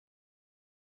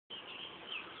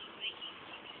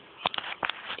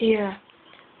Yeah.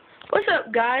 What's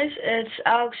up, guys? It's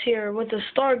Alex here with the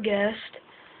star guest.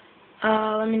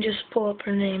 Let me just pull up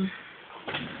her name.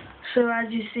 So as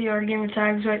you see, our gamer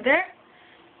tag's right there.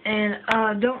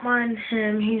 And don't mind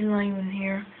him, he's not even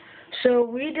here. So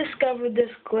we discovered this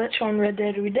glitch on Red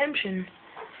Dead Redemption.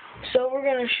 So we're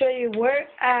gonna show you where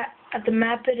at the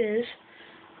map it is.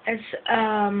 It's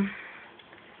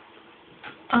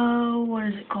what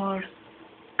is it called?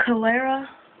 Calera.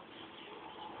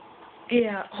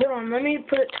 Yeah, hold on, let me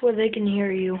put it to where they can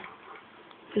hear you.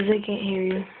 Because they can't hear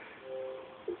you.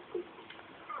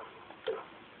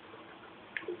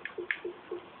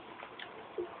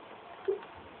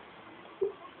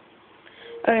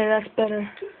 Okay, that's better.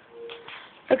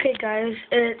 Okay, guys,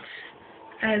 it's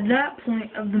at that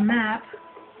point of the map,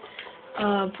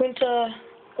 Punta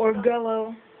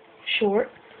Orgullo short,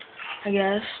 I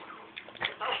guess.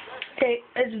 Okay,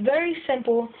 it's very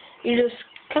simple. You just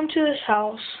come to this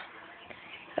house.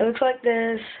 It looks like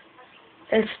this.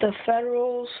 It's the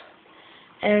Federals.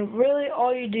 And really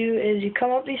all you do is you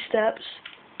come up these steps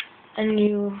and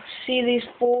you see these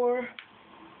four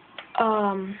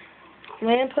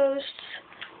lampposts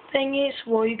thingies.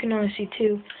 Well, you can only see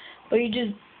two. But you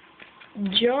just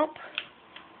jump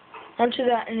onto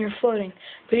that and you're floating.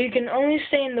 But you can only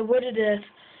stay in the wooded depth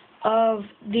of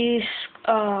these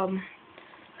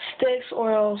sticks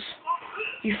or else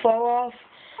you fall off.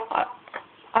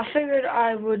 I figured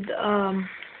I would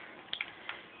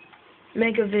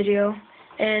make a video,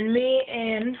 and me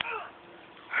and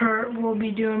her will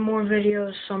be doing more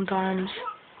videos sometimes.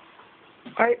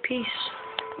 Alright, peace.